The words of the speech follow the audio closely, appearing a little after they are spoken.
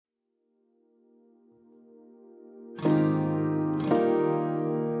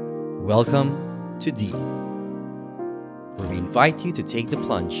Welcome to Deep, where we invite you to take the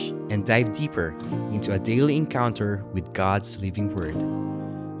plunge and dive deeper into a daily encounter with God's living Word.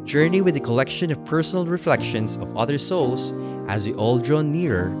 Journey with a collection of personal reflections of other souls as we all draw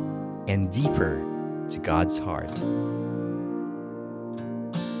nearer and deeper to God's heart.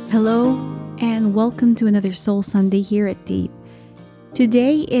 Hello, and welcome to another Soul Sunday here at Deep.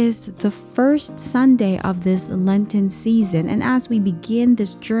 Today is the first Sunday of this Lenten season, and as we begin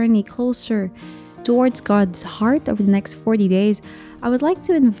this journey closer towards God's heart over the next 40 days, I would like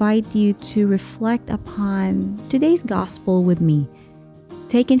to invite you to reflect upon today's gospel with me,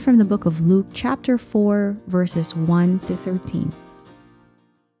 taken from the book of Luke, chapter 4, verses 1 to 13.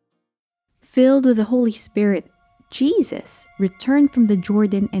 Filled with the Holy Spirit, Jesus returned from the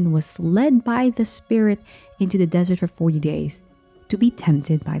Jordan and was led by the Spirit into the desert for 40 days. To be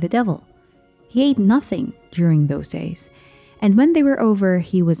tempted by the devil. He ate nothing during those days, and when they were over,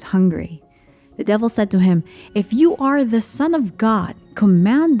 he was hungry. The devil said to him, "If you are the Son of God,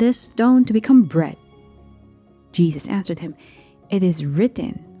 command this stone to become bread." Jesus answered him, "It is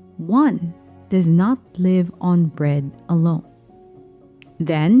written, one does not live on bread alone."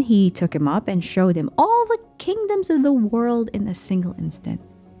 Then he took him up and showed him all the kingdoms of the world in a single instant.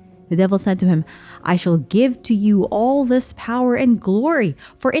 The devil said to him, "I shall give to you all this power and glory,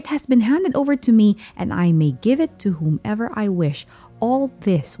 for it has been handed over to me, and I may give it to whomever I wish. All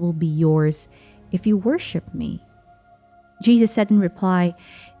this will be yours if you worship me." Jesus said in reply,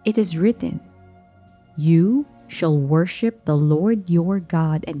 "It is written, you shall worship the Lord your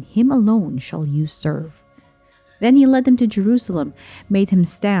God, and him alone shall you serve." Then he led him to Jerusalem, made him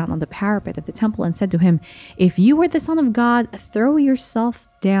stand on the parapet of the temple, and said to him, "If you are the Son of God, throw yourself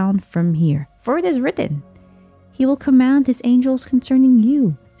down from here. For it is written, he will command his angels concerning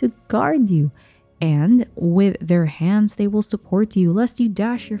you to guard you, and with their hands they will support you, lest you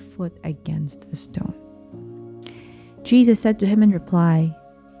dash your foot against a stone." Jesus said to him in reply,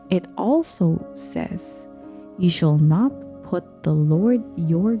 "It also says, you shall not put the Lord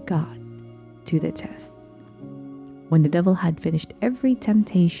your God to the test." When the devil had finished every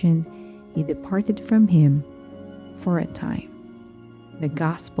temptation, he departed from him for a time. The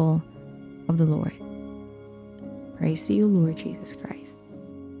Gospel of the Lord. Praise to you, Lord Jesus Christ.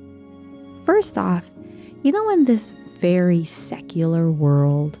 First off, in this very secular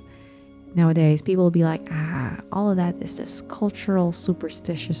world nowadays, people will be like, all of that is just cultural,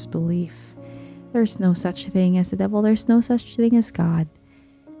 superstitious belief. There's no such thing as the devil. There's no such thing as God.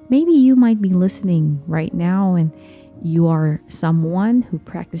 Maybe you might be listening right now and you are someone who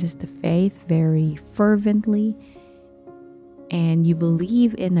practices the faith very fervently and you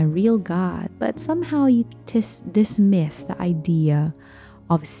believe in a real God, but somehow you dismiss the idea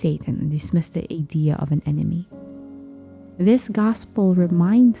of Satan, dismiss the idea of an enemy. This gospel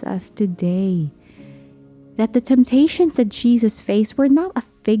reminds us today that the temptations that Jesus faced were not a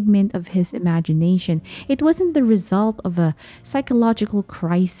figment of his imagination. It wasn't the result of a psychological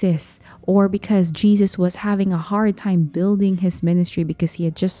crisis or because Jesus was having a hard time building his ministry because he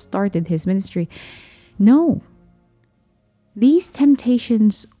had just started his ministry. No. These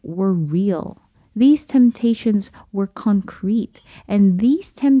temptations were real. These temptations were concrete. And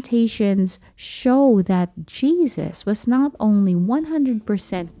these temptations show that Jesus was not only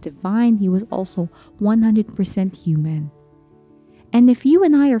 100% divine, he was also 100% human. And if you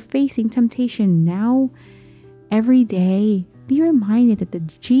and I are facing temptation now, every day, be reminded that the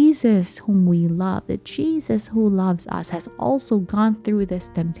Jesus whom we love, the Jesus who loves us, has also gone through this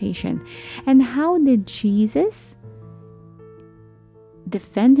temptation. And how did Jesus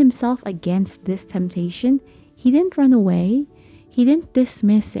defend himself against this temptation? He didn't run away. He didn't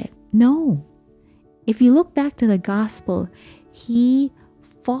dismiss it. No. If you look back to the gospel, he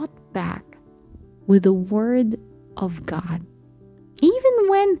fought back with the word of God. Even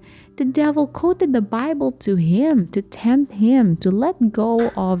when the devil quoted the Bible to him to tempt him to let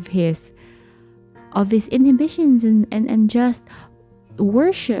go of his inhibitions and just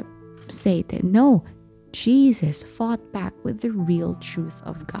worship Satan. No, Jesus fought back with the real truth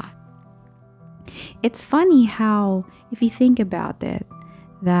of God. It's funny how, if you think about it,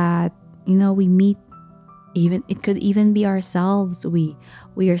 that we meet, even it could even be ourselves. We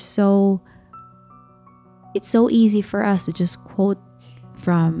are so, it's so easy for us to just quote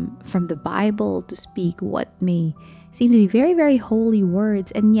from the Bible to speak what may seem to be very, very holy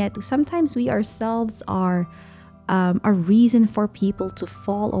words, and yet sometimes we ourselves are a reason for people to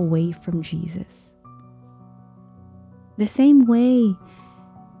fall away from Jesus. The same way,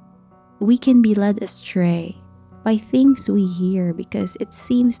 we can be led astray by things we hear because it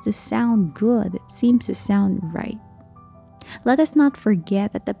seems to sound good, it seems to sound right. Let us not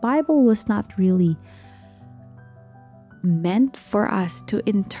forget that the Bible was not really meant for us to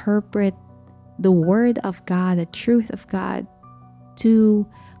interpret the Word of God, the truth of God, to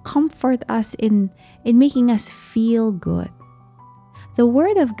comfort us in making us feel good. The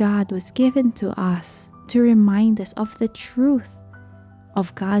Word of God was given to us to remind us of the truth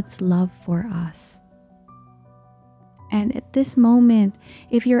of God's love for us. And at this moment,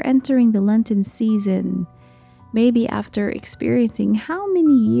 if you're entering the Lenten season, maybe after experiencing how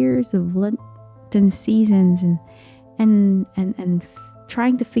many years of Lenten seasons and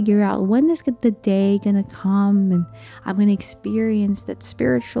trying to figure out when is the day gonna come and I'm gonna experience that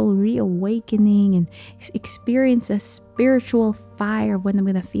spiritual reawakening and experience a spiritual fire when I'm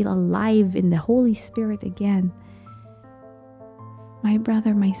gonna feel alive in the Holy Spirit again. My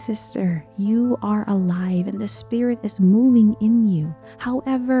brother, my sister, you are alive and the Spirit is moving in you.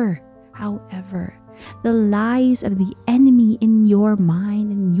 However, the lies of the enemy in your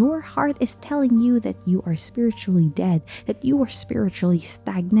mind and your heart is telling you that you are spiritually dead, that you are spiritually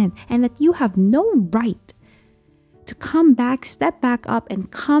stagnant, and that you have no right to come back, step back up,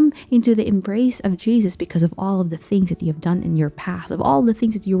 and come into the embrace of Jesus because of all of the things that you have done in your past, of all the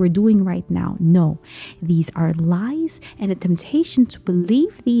things that you were doing right now. No, these are lies, and the temptation to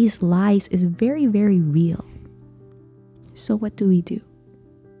believe these lies is very, very real. So what do we do?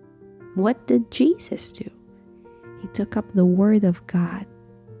 What did Jesus do? He took up the Word of God,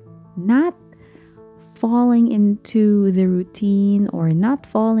 not falling into the routine or not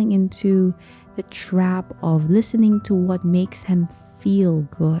falling into the trap of listening to what makes him feel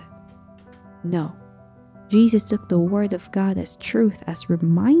good. No, Jesus took the Word of God as truth, as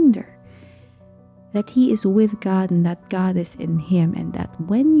reminder that he is with God and that God is in him, and that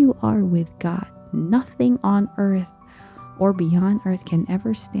when you are with God, nothing on earth or beyond earth can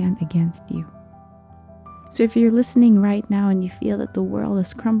ever stand against you. So if you're listening right now and you feel that the world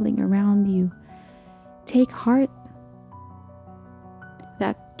is crumbling around you, take heart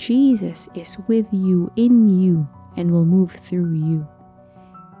that Jesus is with you, in you, and will move through you.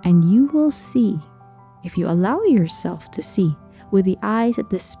 And you will see, if you allow yourself to see with the eyes that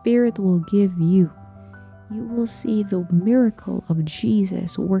the Spirit will give you, you will see the miracle of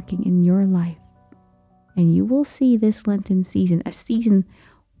Jesus working in your life. And you will see this Lenten season a season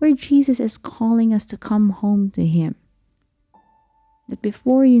where Jesus is calling us to come home to him. That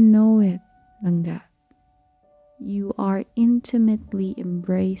before you know it, Langga, you are intimately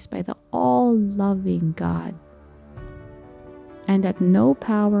embraced by the all-loving God. And that no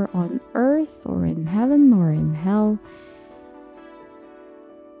power on earth or in heaven or in hell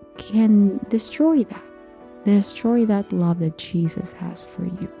can destroy that love that Jesus has for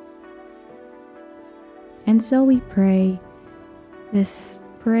you. And so we pray this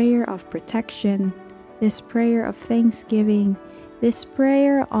prayer of protection, this prayer of thanksgiving, this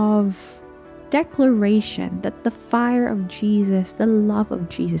prayer of declaration that the fire of Jesus, the love of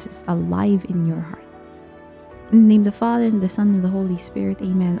Jesus is alive in your heart. In the name of the Father, and the Son, and the Holy Spirit,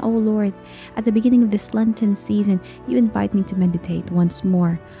 amen. Oh Lord, at the beginning of this Lenten season, you invite me to meditate once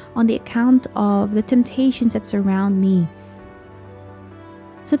more on the account of the temptations that surround me,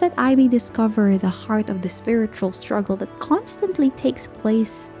 so that I may discover the heart of the spiritual struggle that constantly takes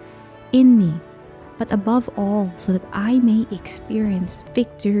place in me, but above all, so that I may experience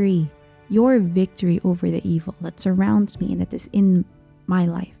victory, your victory over the evil that surrounds me and that is in my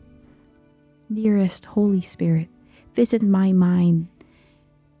life. Dearest Holy Spirit, visit my mind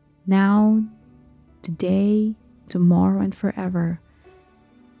now, today, tomorrow, and forever.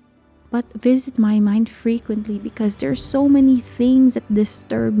 But visit my mind frequently, because there's so many things that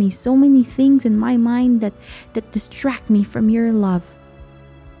disturb me, so many things in my mind that distract me from your love,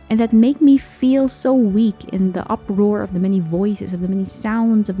 and that make me feel so weak in the uproar of the many voices, of the many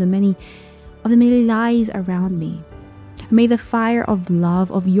sounds, of the many lies around me. May the fire of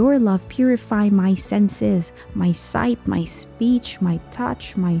love, of your love, purify my senses, my sight, my speech, my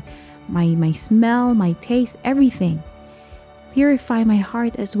touch, my smell, my taste, everything. Purify my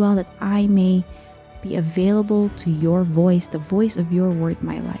heart as well, that I may be available to your voice, the voice of your word,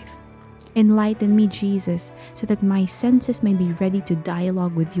 my life. Enlighten me, Jesus, so that my senses may be ready to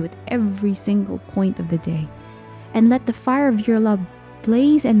dialogue with you at every single point of the day. And let the fire of your love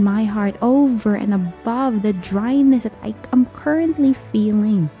blaze in my heart over and above the dryness that I am currently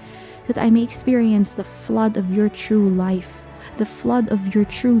feeling, that I may experience the flood of your true life, the flood of your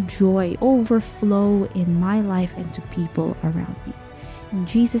true joy overflow in my life and to people around me. In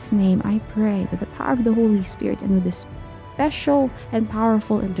Jesus' name I pray, with the power of the Holy Spirit and with the special and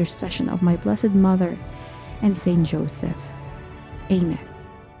powerful intercession of my Blessed Mother and Saint Joseph. Amen.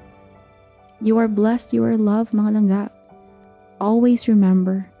 You are blessed, you are loved, mga langga. always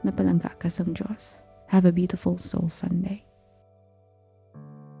remember na palangga ka sa Diyos. Have a beautiful Soul Sunday.